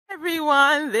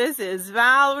everyone, this is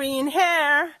Valerie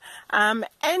here. I'm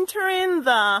entering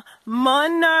the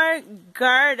Monarch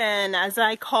Garden, as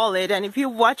I call it, and if you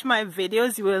watch my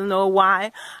videos you will know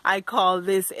why I call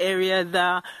this area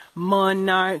the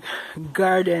Monarch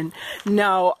Garden.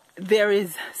 Now there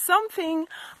is something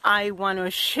I want to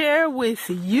share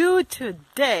with you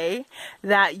today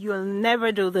that you'll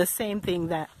never do the same thing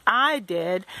that I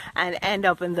did and end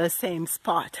up in the same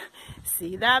spot.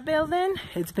 See that building?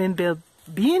 It's been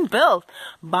being built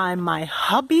by my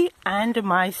hubby and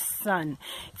my son.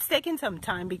 It's taking some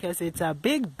time because it's a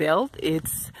big build.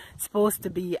 It's supposed to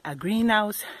be a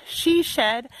greenhouse, she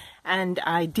shed, and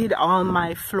I did all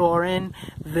my flooring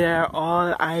there.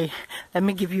 Let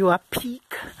me give you a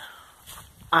peek.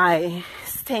 I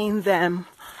stained them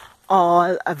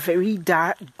all a very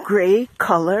dark gray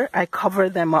color. I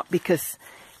covered them up because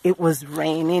it was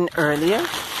raining earlier,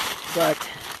 but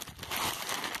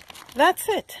that's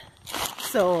it.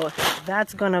 So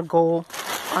that's gonna go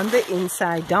on the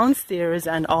inside downstairs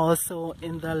and also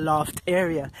in the loft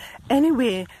area.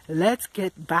 Anyway, let's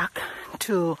get back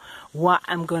to what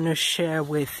I'm gonna share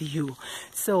with you.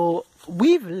 So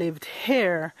we've lived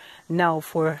here now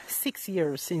for 6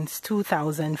 years, since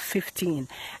 2015,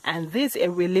 and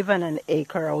we live on an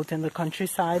acre out in the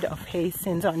countryside of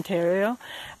Hastings, Ontario,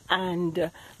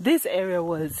 and this area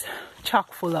was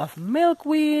chock full of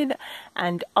milkweed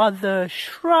and other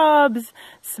shrubs,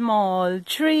 small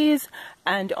trees,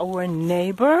 and our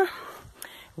neighbor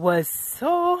was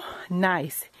so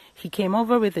nice. He came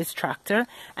over with his tractor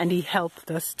and he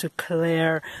helped us to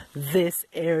clear this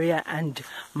area, and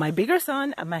my bigger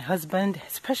son and my husband,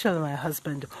 especially my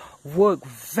husband, worked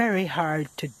very hard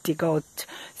to dig out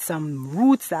some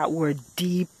roots that were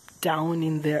deep down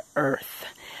in the earth.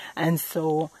 And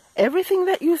so everything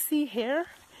that you see here,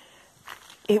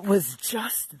 it was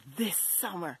just this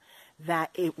summer that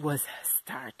it was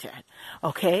started.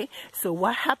 Okay, so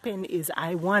what happened is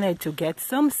I wanted to get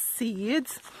some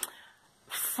seeds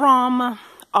from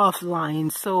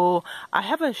offline. So I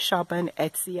have a shop on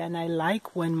Etsy, and I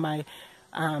like when my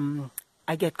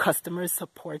I get customers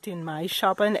supporting my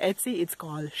shop on Etsy. It's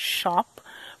called Shop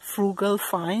Frugal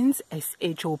Finds,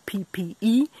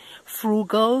 SHOPPE,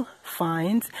 Frugal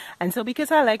Finds. And so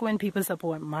because I like when people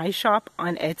support my shop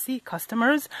on Etsy,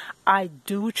 customers, I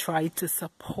do try to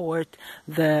support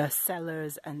the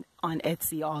sellers and on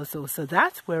Etsy also. So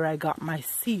that's where I got my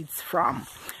seeds from.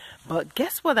 But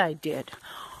guess what I did?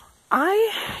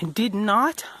 I did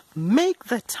not make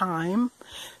the time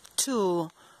to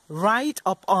write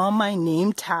up all my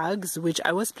name tags, which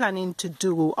I was planning to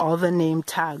do all the name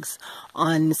tags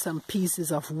on some pieces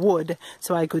of wood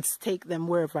so I could stake them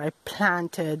wherever I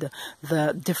planted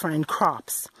the different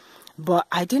crops. But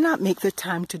I did not make the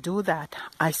time to do that.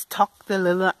 I stuck the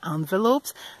little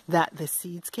envelopes that the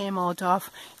seeds came out of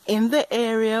in the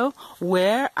area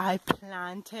where I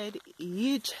planted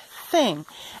each thing.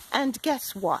 And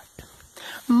guess what?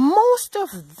 Most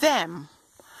of them,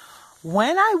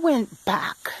 when I went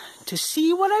back to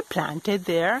see what I planted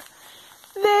there,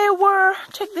 they were,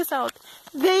 check this out,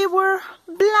 they were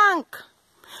blank.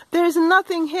 There's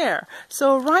nothing here.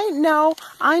 So right now,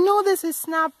 I know this is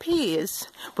snap peas,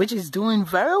 which is doing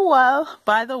very well,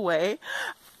 by the way.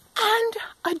 And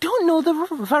I don't know the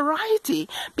variety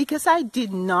because I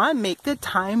did not make the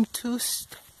time to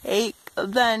stake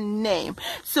the name.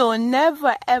 So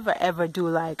never, ever, ever do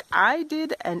like I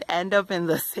did and end up in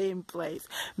the same place.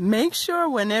 Make sure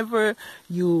whenever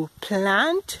you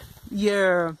plant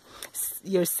your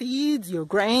seeds, your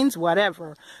grains,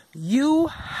 whatever, you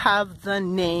have the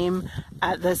name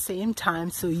at the same time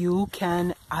so you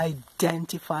can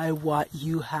identify what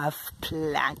you have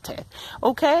planted.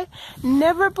 Okay?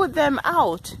 Never put them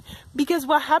out, because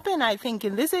what happened, I think,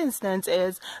 in this instance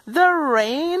is the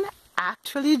rain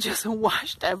actually just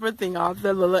washed everything off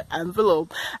the little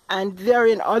envelope, and they're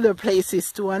in other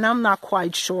places too, and I'm not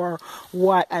quite sure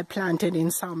what I planted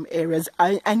in some areas.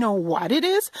 I know what it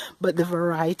is, but the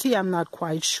variety I'm not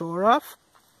quite sure of.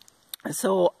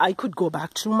 So I could go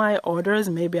back through my orders,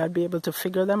 maybe I'd be able to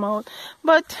figure them out,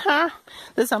 but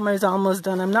the summer is almost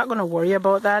done. I'm not going to worry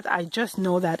about that. I just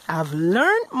know that I've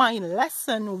learned my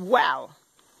lesson well,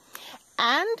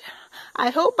 and I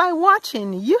hope by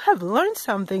watching you have learned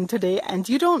something today and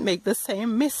you don't make the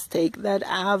same mistake that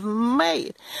I've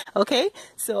made. Okay,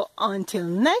 so until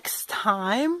next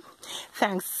time,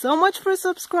 thanks so much for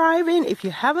subscribing. If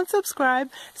you haven't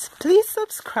subscribed, please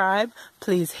subscribe.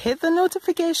 Please hit the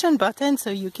notification button so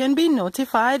you can be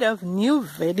notified of new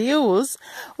videos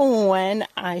when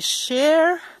I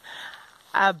share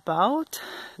about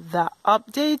the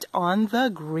update on the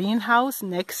greenhouse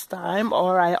next time,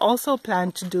 or I also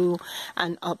plan to do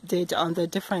an update on the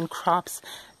different crops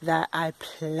that I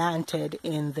planted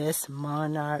in this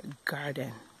monarch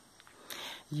garden.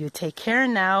 You take care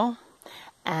now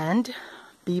and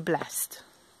be blessed.